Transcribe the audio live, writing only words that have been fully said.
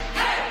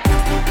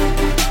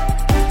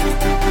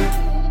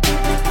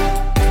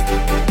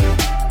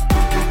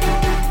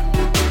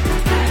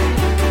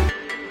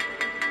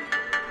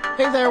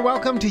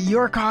Welcome to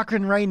Your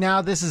Cochrane Right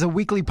Now. This is a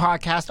weekly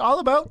podcast all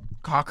about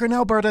Cochrane,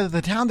 Alberta,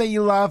 the town that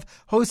you love,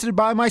 hosted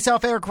by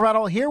myself, Eric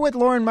Ruddle, here with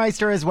Lauren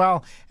Meister as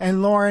well.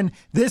 And Lauren,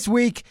 this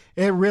week,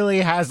 it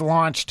really has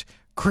launched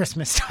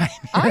Christmas time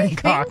here in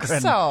Cochrane. I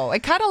think so.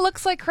 It kind of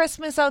looks like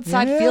Christmas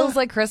outside. Yeah. Feels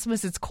like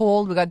Christmas. It's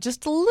cold. We got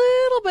just a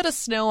little bit of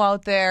snow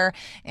out there.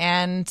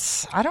 And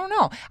I don't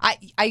know.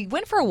 I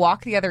went for a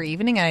walk the other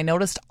evening and I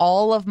noticed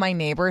all of my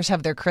neighbors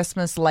have their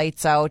Christmas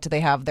lights out. They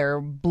have their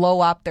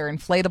blow up, their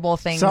inflatable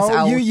things out.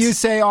 So you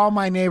say all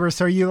my neighbors.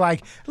 So you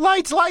like,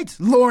 lights,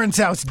 Lauren's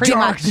house, pretty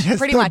darkness, much,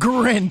 pretty the much.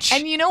 Grinch.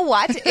 And you know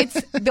what? It's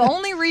the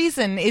only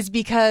reason is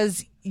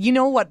because you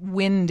know what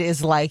wind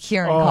is like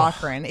here in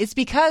Cochrane. It's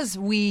because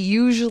we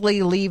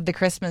usually leave the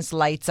Christmas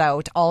lights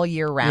out all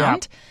year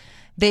round. Yeah.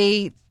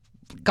 They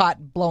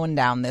got blown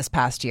down this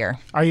past year.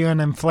 Are you an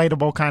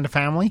inflatable kind of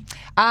family?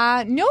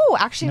 No,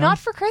 actually not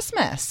for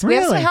Christmas. We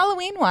have Really? some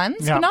Halloween ones,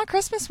 Yeah. but not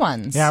Christmas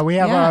ones. Yeah, we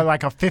have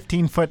like a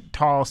 15-foot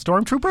tall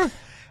stormtrooper.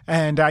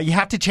 And you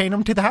have to chain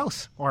him to the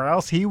house or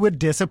else he would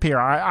disappear.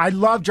 I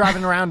love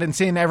driving around and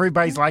seeing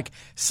everybody's like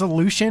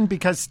solution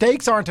because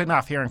stakes aren't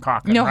enough here in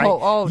Cochrane. No,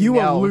 right? You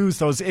will lose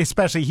those,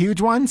 especially huge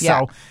ones. Yeah.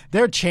 So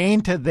they're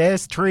chained to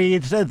this tree,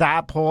 to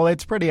that pole.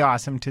 It's pretty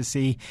awesome to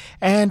see.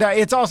 And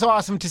it's also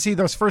awesome to see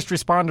those first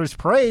responders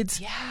parades.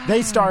 Yeah.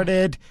 They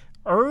started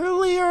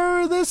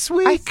earlier this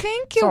week. I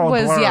think it It's all a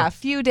was, blur. a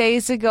few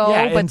days ago.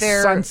 Yeah, but in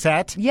they're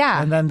Sunset.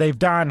 Yeah. And then they've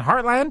done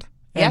Heartland.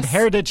 And Yes.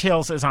 Heritage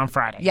Hills is on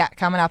Friday. Yeah,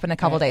 coming up in a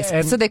couple days.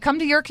 And- So they come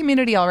to your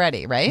community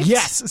already, right?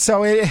 Yes.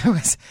 So it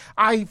was,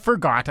 I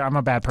forgot. I'm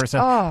a bad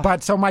person.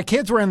 But so my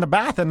kids were in the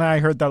bath and I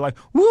heard they're like,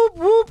 whoop,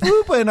 whoop,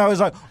 whoop. And I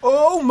was like,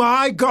 oh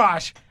my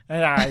gosh.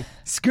 And I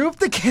scooped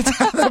the kids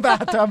out of the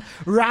bathtub,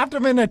 wrapped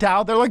them in a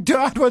towel. They're like,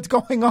 Dad, what's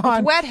going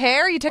on? Wet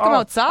hair? You took them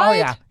outside? Oh,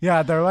 yeah.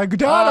 Yeah, they're like,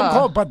 Dad, I'm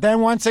cold. But then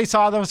once they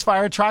saw those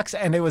fire trucks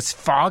and it was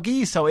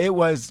foggy, so it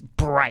was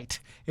bright.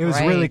 It was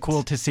really Right.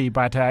 cool to see,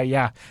 but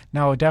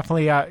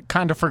definitely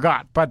kind of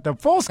forgot. But the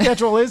full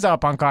schedule is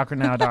up on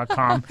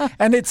CochraneNow.com,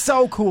 and it's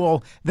so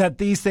cool that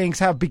these things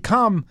have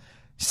become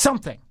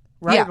something,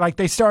 right? Yeah. Like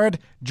they started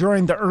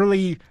during the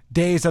early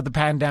days of the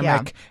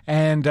pandemic,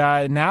 and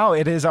now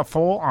it is a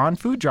full-on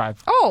food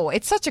drive. Oh,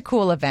 it's such a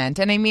cool event.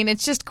 And I mean,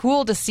 it's just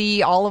cool to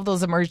see all of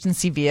those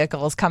emergency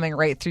vehicles coming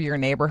right through your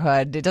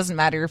neighborhood. It doesn't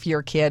matter if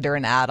you're a kid or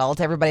an adult.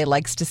 Everybody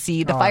likes to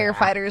see the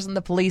firefighters and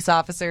the police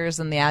officers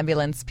and the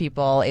ambulance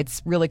people.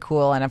 It's really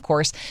cool. And of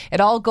course, it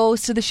all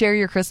goes to the Share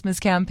Your Christmas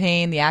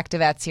campaign, the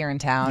Activettes here in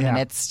town. Yeah. And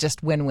it's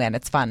just win-win.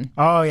 It's fun.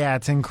 Oh, yeah,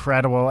 it's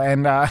incredible.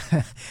 And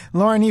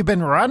Lauren, you've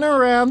been running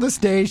around the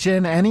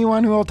station.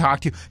 Anyone who will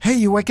talk to you, hey,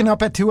 you waking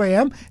up at 2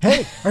 a.m.?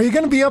 Hey, are you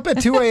going to be up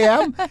at 2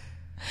 a.m.?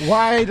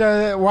 Why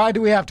do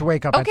we have to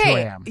wake up at 2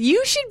 a.m.?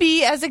 You should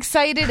be as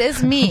excited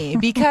as me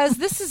because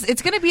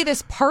it's going to be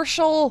this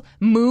partial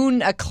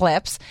moon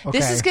eclipse.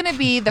 This Okay. is going to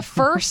be the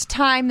first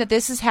time that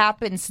this has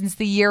happened since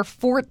the year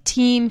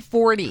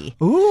 1440.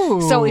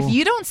 Ooh. So if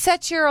you don't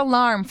set your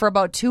alarm for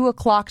about 2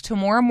 o'clock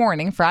tomorrow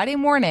morning, Friday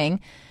morning,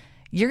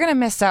 you're going to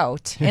miss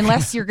out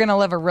unless you're going to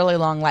live a really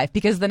long life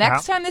because the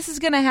next time this is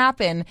going to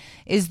happen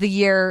is the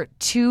year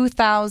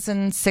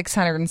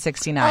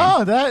 2669.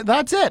 Oh,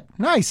 that's it.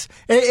 Nice.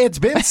 It's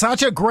been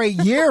such a great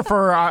year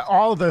for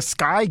all the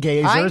sky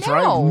gazers, I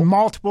know. right?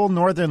 Multiple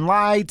northern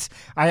lights.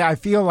 I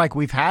feel like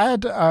we've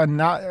had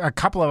a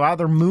couple of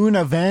other moon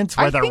events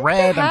where I they're think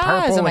red there and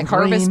has, purple and like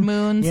harvest green.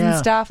 moons and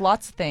stuff,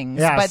 lots of things.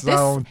 Yeah, but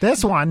so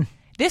this one.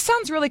 This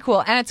sounds really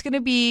cool. And it's going to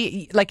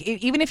be like,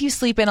 even if you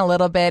sleep in a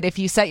little bit, if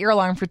you set your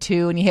alarm for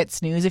 2 and you hit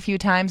snooze a few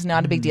times,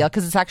 not a big deal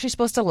because it's actually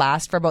supposed to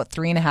last for about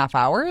 3.5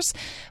 hours.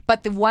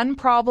 But the one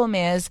problem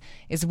is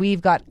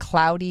we've got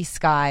cloudy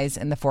skies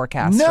in the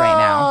forecast right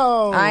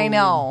now. I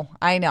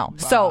know.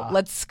 So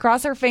let's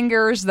cross our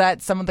fingers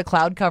that some of the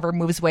cloud cover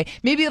moves away.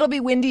 Maybe it'll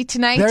be windy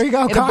tonight. There you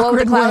go. It'll blow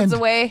the Cochrane clouds wind.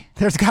 away.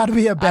 There's got to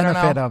be a don't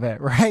benefit know. of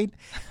it, right?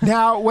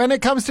 Now, when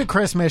it comes to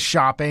Christmas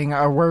shopping,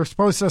 we're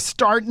supposed to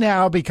start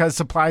now because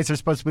supplies are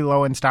supposed to be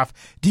low and stuff.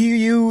 Do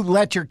you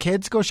let your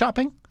kids go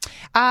shopping?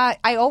 I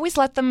always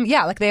let them,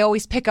 like they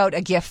always pick out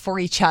a gift for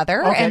each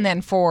other and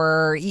then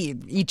for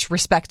each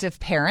respective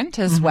parent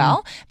as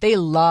well. They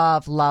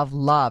love, love,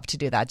 love to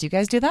do that. Do you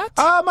guys do that?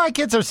 My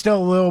kids are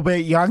still a little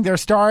bit young. They're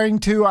starting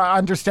to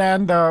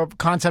understand the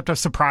concept of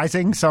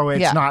surprising. So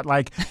it's not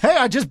like, hey,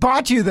 I just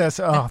bought you this.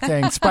 Oh,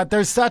 thanks. But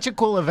there's such a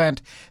cool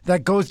event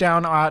that goes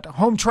down at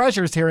Home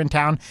Treasures here in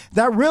town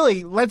that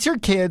really lets your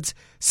kids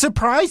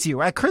surprise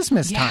you at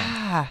Christmas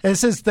time.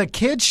 This is the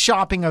kids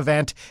shopping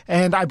event,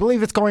 and I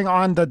believe it's going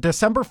on the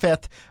December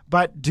 5th,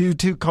 but due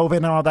to COVID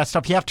and all that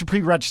stuff, you have to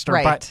pre-register.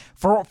 Right. But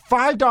for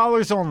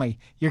 $5 only,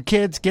 your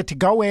kids get to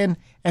go in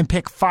and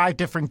pick 5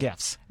 different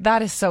gifts.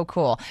 That is so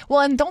cool. Well,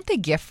 and don't they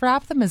gift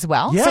wrap them as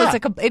well? Yeah. So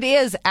it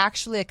is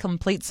actually a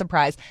complete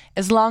surprise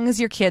as long as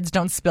your kids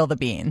don't spill the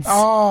beans.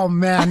 Oh,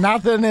 man,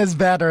 nothing is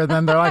better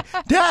than they're like,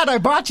 Dad, I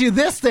bought you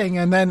this thing.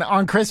 And then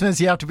on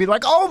Christmas, you have to be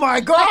like, oh, my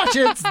gosh,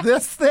 it's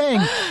this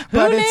thing.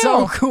 But it's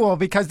so cool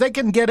because they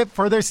can get it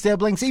for their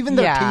siblings, even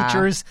their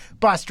teachers,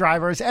 bus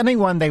drivers,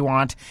 anyone they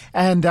want.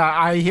 And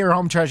I hear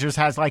Home Treasures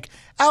has like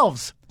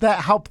elves that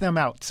help them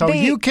out. So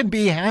you can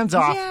be hands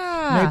off. Yeah.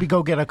 Maybe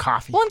go get a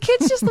coffee. Well, and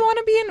kids just want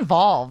to be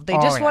involved. They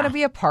just want to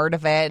be a part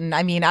of it. And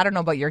I mean, I don't know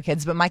about your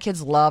kids, but my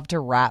kids love to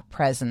wrap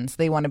presents.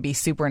 They want to be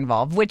super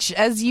involved, which,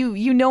 as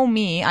you know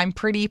me, I'm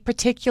pretty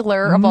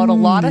particular about a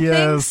lot of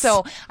things.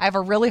 So I have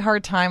a really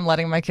hard time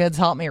letting my kids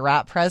help me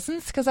wrap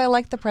presents because I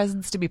like the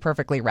presents to be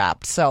perfectly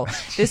wrapped. So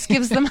this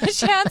gives them a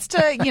chance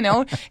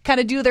to, kind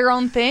of do their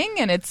own thing.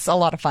 And it's a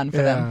lot of fun for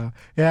them.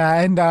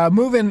 Yeah. And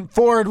moving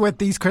forward with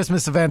these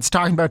Christmas events,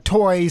 talking about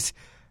toys,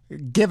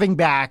 giving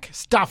back,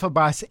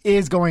 Stuff-A-Bus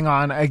is going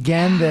on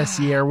again this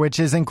year, which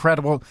is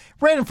incredible.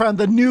 Right in front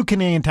of the new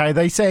Canadian Tire.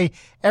 They say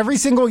every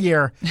single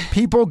year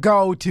people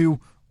go to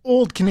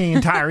old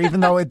Canadian Tire,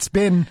 even though it's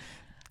been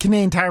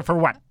Canadian Tire for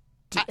what?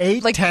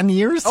 10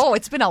 years? Oh,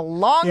 it's been a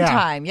long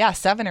time. Yeah,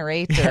 7 or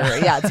 8.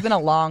 It's been a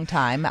long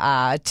time.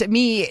 To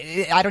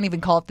me, I don't even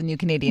call it the new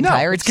Canadian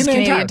Tire. It's just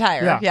Canadian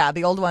Tire. Yeah,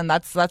 the old one,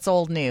 that's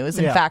old news.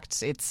 In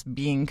fact, it's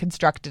being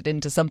constructed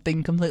into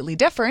something completely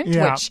different,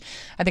 which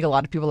I think a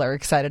lot of people are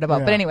excited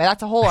about. But anyway,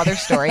 that's a whole other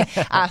story.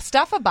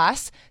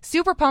 Stuff-A-Bus,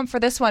 super pumped for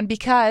this one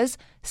because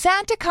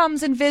Santa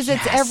comes and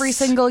visits every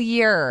single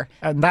year.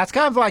 And that's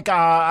kind of like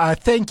a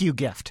thank you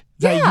gift.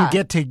 That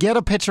you get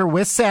a picture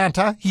with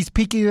Santa. He's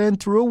peeking in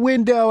through a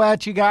window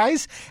at you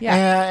guys.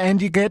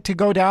 And you get to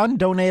go down,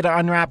 donate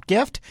an unwrapped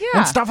gift,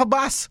 and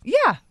Stuff-A-Bus.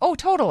 Yeah. Oh,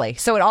 totally.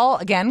 So it all,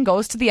 again,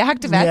 goes to the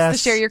Activettes, the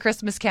Share Your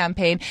Christmas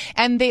campaign.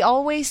 And they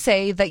always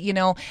say that,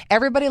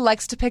 everybody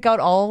likes to pick out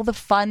all the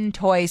fun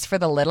toys for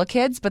the little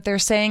kids, but they're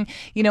saying,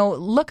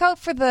 look out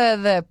for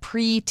the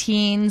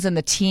pre-teens and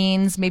the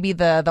teens, maybe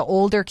the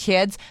older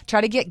kids.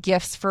 Try to get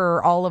gifts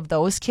for all of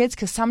those kids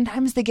because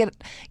sometimes they get,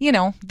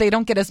 they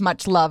don't get as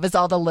much love as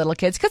all the little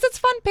kids because it's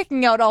fun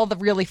picking out all the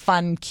really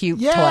fun, cute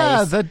toys.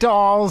 Yeah, the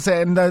dolls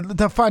and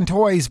the fun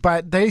toys,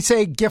 but they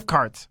say gift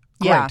cards.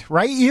 Great,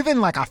 right?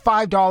 Even like a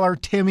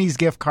 $5 Timmy's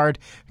gift card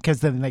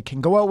because then they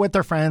can go out with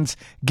their friends,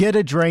 get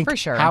a drink, for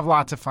sure, have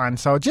lots of fun.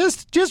 So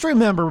just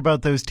remember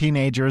about those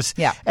teenagers.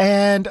 Yeah.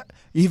 And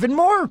even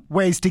more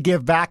ways to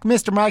give back.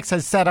 Mr. Mike's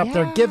has set up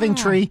their giving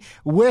tree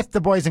with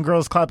the Boys and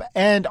Girls Club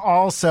and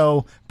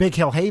also Big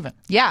Hill Haven.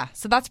 Yeah,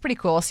 so that's pretty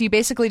cool. So you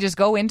basically just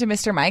go into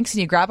Mr. Mike's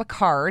and you grab a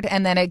card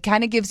and then it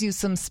kind of gives you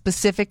some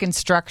specific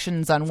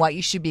instructions on what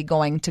you should be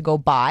going to go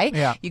buy.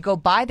 Yeah. You go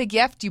buy the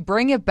gift, you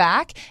bring it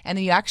back, and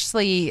then you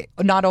actually,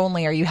 not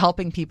only are you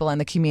helping people in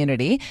the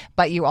community,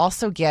 but you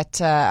also get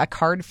a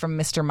card from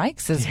Mr.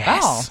 Mike's as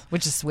well,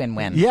 which is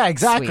win-win. Yeah,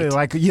 exactly. Sweet.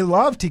 Like you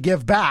love to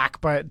give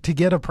back, but to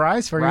get a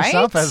prize for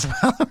yourself as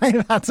well,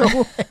 that's a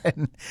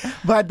win.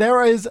 But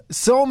there is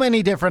so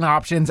many different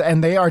options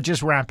and they are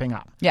just ramping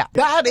up. Yeah.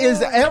 That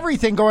is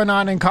everything going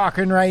on in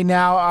Cochrane right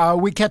now.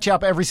 We catch you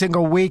up every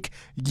single week.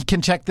 You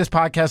can check this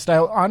podcast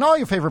out on all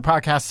your favorite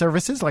podcast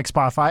services like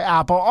Spotify,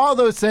 Apple, all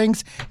those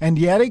things. And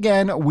yet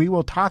again, we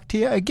will talk to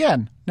you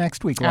again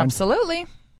next week. Absolutely.